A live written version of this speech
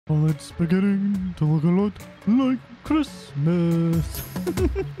Well, it's beginning to look a lot like Christmas.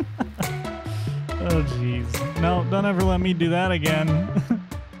 Oh, jeez. No, don't ever let me do that again.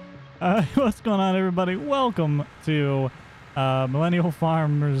 What's going on, everybody? Welcome to Millennial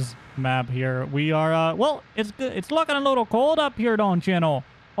Farms map here. We are, well, it's good. It's looking a little cold up here, don't you know?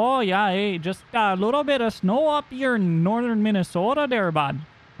 Oh, yeah, hey, just a little bit of snow up here in northern Minnesota there, bud.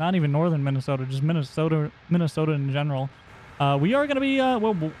 Not even northern Minnesota, just Minnesota in general. We are going to be,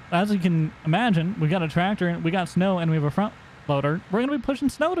 well, as you can imagine, we got a tractor, we got snow, and we have a front loader. We're going to be pushing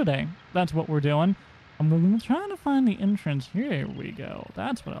snow today. That's what we're doing. I'm trying to find the entrance. Here we go.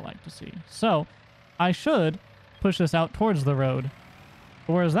 That's what I like to see. So, I should push this out towards the road.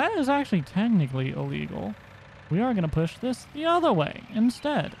 Whereas that is actually technically illegal. We are going to push this the other way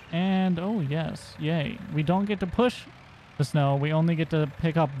instead. And, oh yes, yay. We don't get to push the snow. We only get to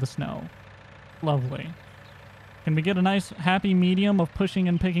pick up the snow. Lovely. Can we get a nice happy medium of pushing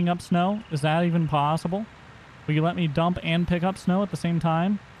and picking up snow? Is that even possible? Will you let me dump and pick up snow at the same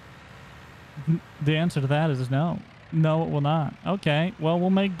time? The answer to that is no. No, it will not. Okay, well, we'll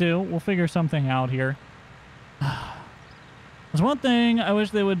make do. We'll figure something out here. There's one thing I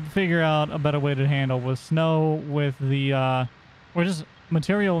wish they would figure out a better way to handle with snow with the, or just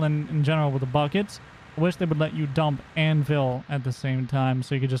material in general with the buckets. I wish they would let you dump and fill at the same time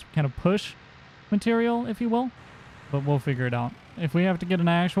so you could just kind of push material, if you will. But we'll figure it out. If we have to get an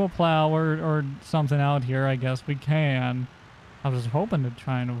actual plow or something out here, I guess we can. I was hoping to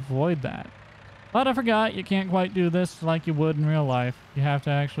try and avoid that. But I forgot you can't quite do this like you would in real life. You have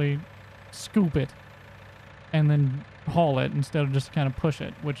to actually scoop it and then haul it instead of just kind of push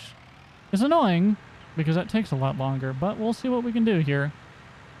it, which is annoying because that takes a lot longer. But we'll see what we can do here.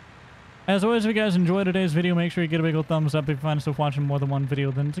 As always, if you guys enjoyed today's video, make sure you get a big old thumbs up. If you find yourself watching more than one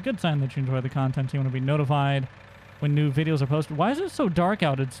video, then it's a good sign that you enjoy the content. You want to be notified when new videos are posted. Why is it so dark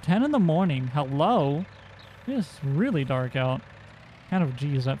out? It's 10 in the morning. Hello? It's really dark out. Kind of,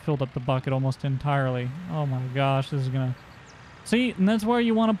 geez, that filled up the bucket almost entirely. Oh my gosh, this is gonna... See, and that's where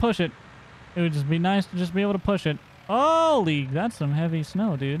you want to push it. It would just be nice to just be able to push it. Holy, that's some heavy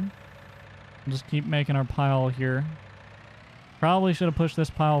snow, dude. Just keep making our pile here. Probably should have pushed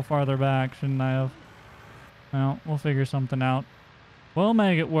this pile farther back, shouldn't I have? Well, we'll figure something out. We'll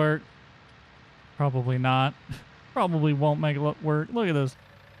make it work. Probably not. Probably won't make it work. Look at this.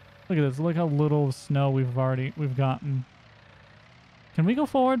 Look at this. Look how little snow we've gotten. Can we go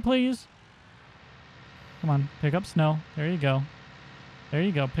forward, please? Come on, pick up snow. There you go. There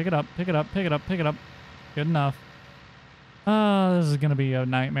you go. Pick it up, pick it up, pick it up, pick it up. Good enough. This is gonna be a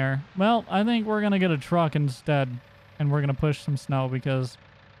nightmare. Well, I think we're gonna get a truck instead. And we're going to push some snow because,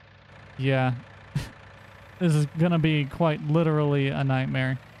 yeah, this is going to be quite literally a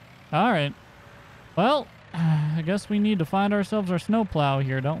nightmare. All right. Well, I guess we need to find ourselves our snowplow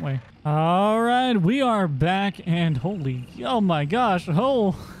here, don't we? All right, we are back and holy, oh my gosh,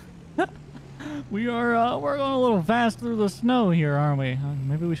 oh. We're going a little fast through the snow here, aren't we?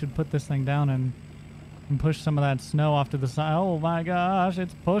 Maybe we should put this thing down and push some of that snow off to the side. Oh my gosh,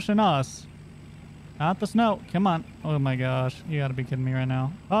 it's pushing us. Not the snow. Come on. Oh my gosh. You gotta be kidding me right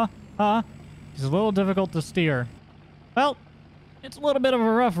now. It's a little difficult to steer. Well, it's a little bit of a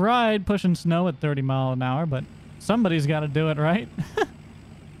rough ride pushing snow at 30 miles an hour, but somebody's got to do it, right?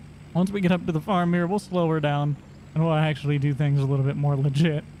 Once we get up to the farm here, we'll slow her down and we'll actually do things a little bit more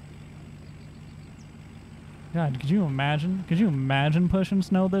legit. God, could you imagine? Could you imagine pushing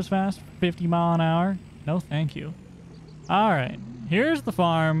snow this fast? 50 miles an hour? No, thank you. All right. Here's the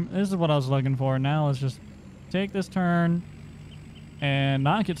farm. This is what I was looking for. Now let's just take this turn and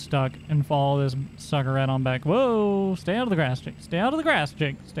not get stuck and follow this sucker right on back. Whoa! Stay out of the grass, Jake. Stay out of the grass,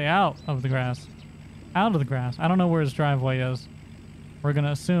 Jake. Stay out of the grass. Out of the grass. I don't know where his driveway is. We're going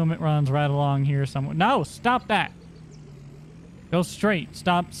to assume it runs right along here somewhere. No! Stop that! Go straight.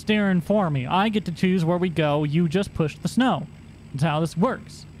 Stop steering for me. I get to choose where we go. You just push the snow. That's how this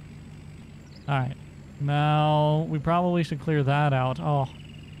works. Alright. Now, we probably should clear that out. Oh,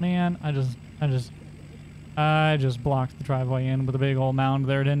 man, I just blocked the driveway in with a big old mound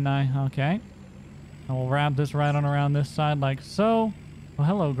there, didn't I? Okay. And we'll wrap this right on around this side like so. Oh,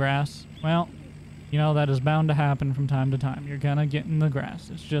 hello, grass. Well, you know, that is bound to happen from time to time. You're gonna get in the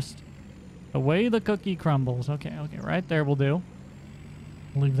grass. It's just the way the cookie crumbles. Okay, right there will do.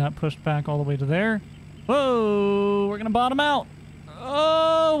 Leave that pushed back all the way to there. Whoa, we're gonna bottom out.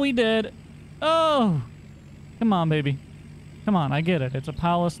 Oh, we did. Oh, come on, baby. Come on, I get it. It's a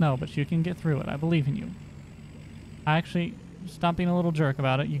pile of snow, but you can get through it. I believe in you. Actually, stop being a little jerk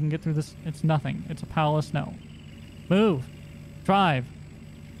about it. You can get through this. It's nothing. It's a pile of snow. Move. Drive.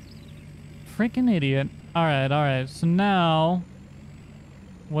 Freaking idiot. All right. So now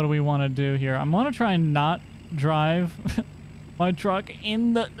what do we want to do here? I'm going to try and not drive my truck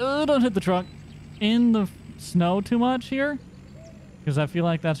in the... don't hit the truck. In the snow too much here. Because I feel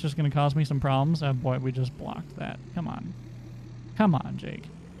like that's just going to cause me some problems. Oh boy, we just blocked that. Come on. Come on, Jake.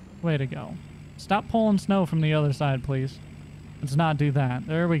 Way to go. Stop pulling snow from the other side, please. Let's not do that.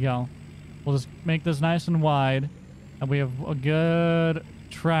 There we go. We'll just make this nice and wide. And we have a good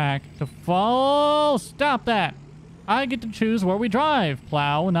track to follow. Stop that. I get to choose where we drive.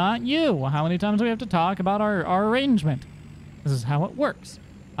 Plow, not you. How many times do we have to talk about our arrangement? This is how it works.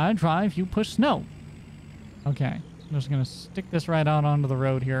 I drive, you push snow. Okay. I'm just going to stick this right out onto the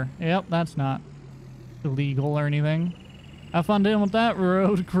road here. Yep, that's not illegal or anything. Have fun dealing with that,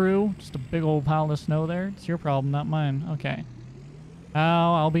 road crew. Just a big old pile of snow there. It's your problem, not mine. Okay.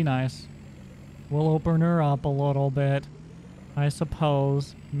 Oh, I'll be nice. We'll open her up a little bit. I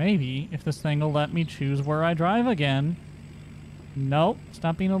suppose. Maybe, if this thing will let me choose where I drive again. Nope.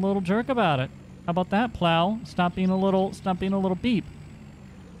 Stop being a little jerk about it. How about that, Plow? Stop being a little beep.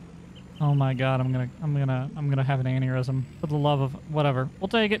 Oh my god, I'm gonna have an aneurysm. For the love of whatever. We'll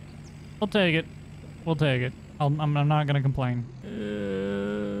take it. We'll take it. We'll take it. I'm not gonna complain.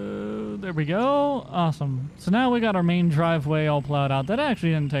 There we go. Awesome. So now we got our main driveway all plowed out. That actually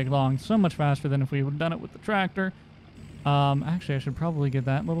didn't take long. So much faster than if we would have done it with the tractor. Actually, I should probably get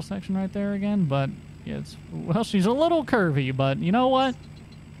that little section right there again, but yeah, well, she's a little curvy, but you know what?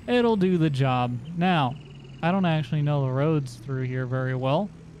 It'll do the job. Now, I don't actually know the roads through here very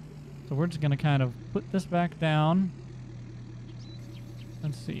well, so we're just gonna kind of put this back down.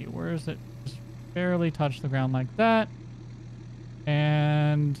 Let's see, where is it? Just barely touch the ground like that,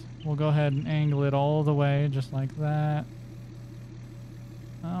 and we'll go ahead and angle it all the way, just like that.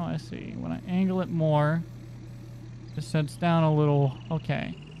 Oh, I see. When I angle it more, it sets down a little.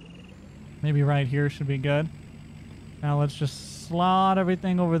 Okay. Maybe right here should be good. Now let's just slot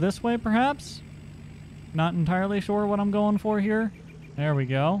everything over this way, perhaps. Not entirely sure what I'm going for here. There we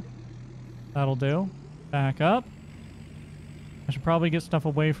go. That'll do. Back up. I should probably get stuff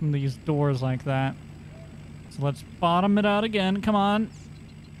away from these doors like that. So let's bottom it out again. Come on.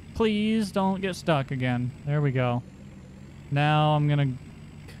 Please don't get stuck again. There we go. Now I'm going to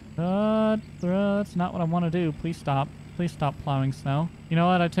cut. That's not what I want to do. Please stop. Please stop plowing snow. You know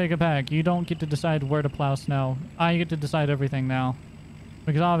what? I take it back. You don't get to decide where to plow snow. I get to decide everything now.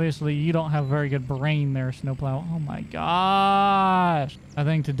 Because obviously you don't have a very good brain there, snowplow. Oh my gosh. I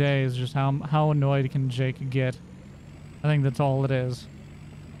think today is just how annoyed can Jake get. I think that's all it is.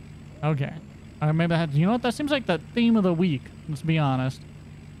 Okay. Maybe I had, you know what? That seems like the theme of the week. Let's be honest.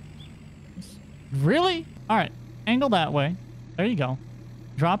 Really? All right. Angle that way. There you go.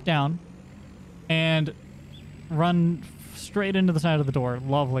 Drop down. And run straight into the side of the door.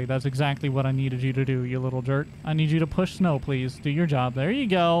 Lovely. That's exactly what I needed you to do, you little jerk. I need you to push snow, please. Do your job. There you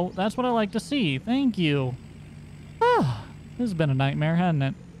go. That's what I like to see. Thank you. Ah, this has been a nightmare, hasn't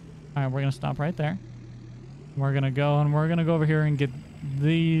it? All right, we're going to stop right there. We're going to go over here and get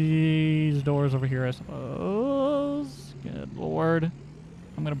these doors over here, I suppose. Good Lord.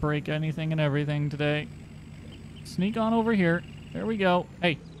 I'm going to break anything and everything today. Sneak on over here. There we go.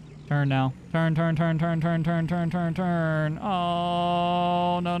 Hey. Turn now. Turn, turn, turn, turn, turn, turn, turn, turn, turn.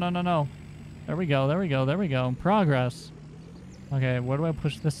 Oh, no, no, no, no. There we go, there we go, there we go. Progress. Okay, where do I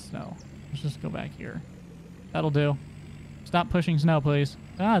push this snow? Let's just go back here. That'll do. Stop pushing snow, please.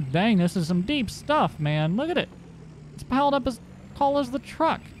 God dang, this is some deep stuff, man. Look at it. It's piled up as tall as the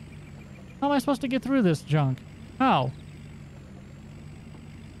truck. How am I supposed to get through this junk? How?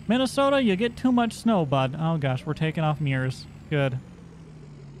 Minnesota, you get too much snow, bud. Oh gosh, we're taking off mirrors. Good.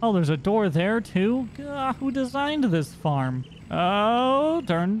 Oh, there's a door there, too? God, who designed this farm? Oh,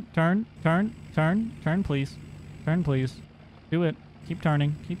 turn, turn, turn, turn, turn, please. Turn, please. Do it. Keep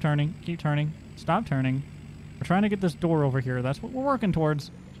turning, keep turning, keep turning. Stop turning. We're trying to get this door over here. That's what we're working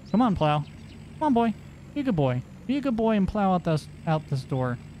towards. Come on, Plow. Come on, boy. Be a good boy. Be a good boy and plow out this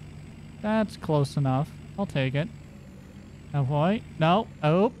door. That's close enough. I'll take it. Oh, boy. No.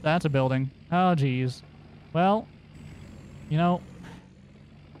 Oh, that's a building. Oh, geez. Well, you know...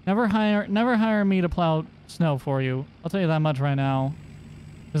 Never hire me to plow snow for you. I'll tell you that much right now.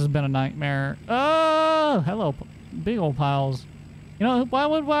 This has been a nightmare. Oh, hello, big old piles. You know, why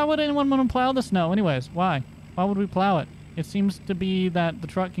would anyone want to plow the snow? Anyways, why? Why would we plow it? It seems to be that the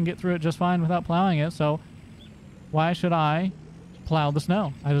truck can get through it just fine without plowing it, so why should I plow the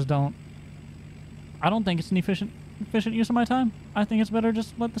snow? I don't think it's an efficient use of my time. I think it's better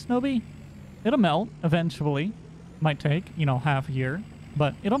just let the snow be. It'll melt eventually. Might take, you know, half a year.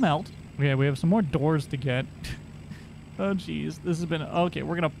 But it'll melt. Okay, we have some more doors to get. Oh, jeez. This has been... Okay,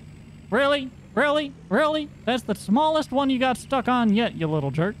 we're gonna... Really? Really? Really? That's the smallest one you got stuck on yet, you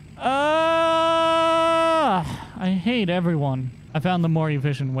little jerk. I hate everyone. I found the more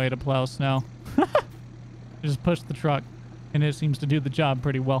efficient way to plow snow. Just push the truck, and it seems to do the job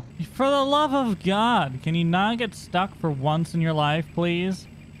pretty well. For the love of God, can you not get stuck for once in your life, please?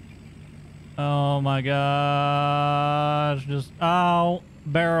 Oh my gosh. Just, ow,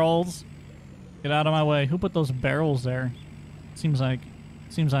 barrels. Get out of my way. Who put those barrels there? Seems like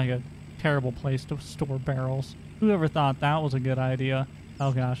a terrible place to store barrels. Whoever thought that was a good idea?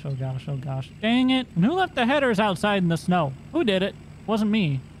 Oh gosh, oh gosh, oh gosh. Dang it. And who left the headers outside in the snow? Who did it? Wasn't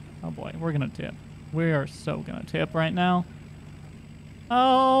me. Oh boy, we're gonna tip. We are so gonna tip right now.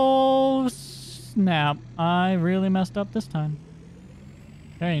 Oh, snap. I really messed up this time.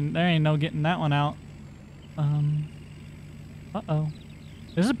 There ain't no getting that one out. Uh-oh.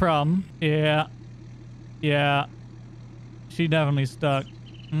 This is a problem. Yeah. Yeah. She definitely stuck.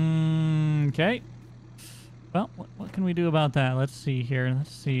 Okay. Well, what can we do about that? Let's see here.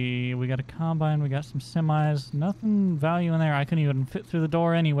 Let's see. We got a combine. We got some semis. Nothing value in there. I couldn't even fit through the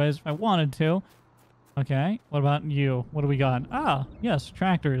door anyways if I wanted to. Okay. What about you? What do we got? Ah, yes.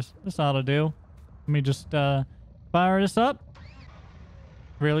 Tractors. This ought to do. Let me just fire this up.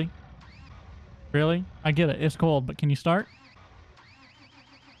 Really? Really? I get it. It's cold, but can you start?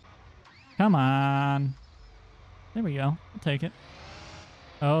 Come on. There we go. I'll take it.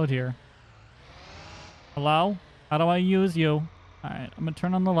 Oh, dear. Hello? How do I use you? Alright, I'm gonna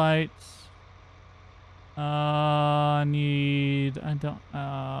turn on the lights. I don't...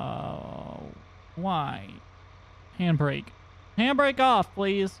 why? Handbrake. Handbrake off,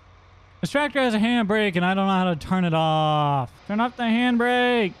 please. This tractor has a handbrake and I don't know how to turn it off. Turn off the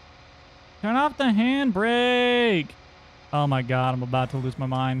handbrake. Turn off the handbrake. Oh my god, I'm about to lose my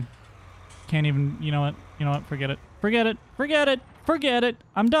mind. Can't even... You know what? You know what? Forget it. Forget it. Forget it. Forget it.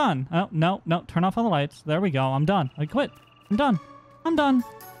 I'm done. Oh, no, no. Turn off all the lights. There we go. I'm done. I quit. I'm done. I'm done.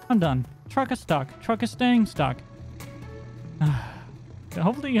 I'm done. Truck is stuck. Truck is staying stuck.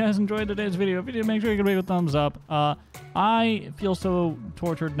 Hopefully you guys enjoyed today's video. If you did, make sure you give it a thumbs up. I feel so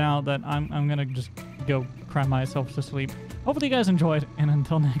tortured now that I'm gonna just go cry myself to sleep. Hopefully you guys enjoyed, and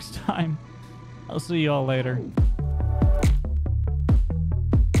until next time, I'll see you all later.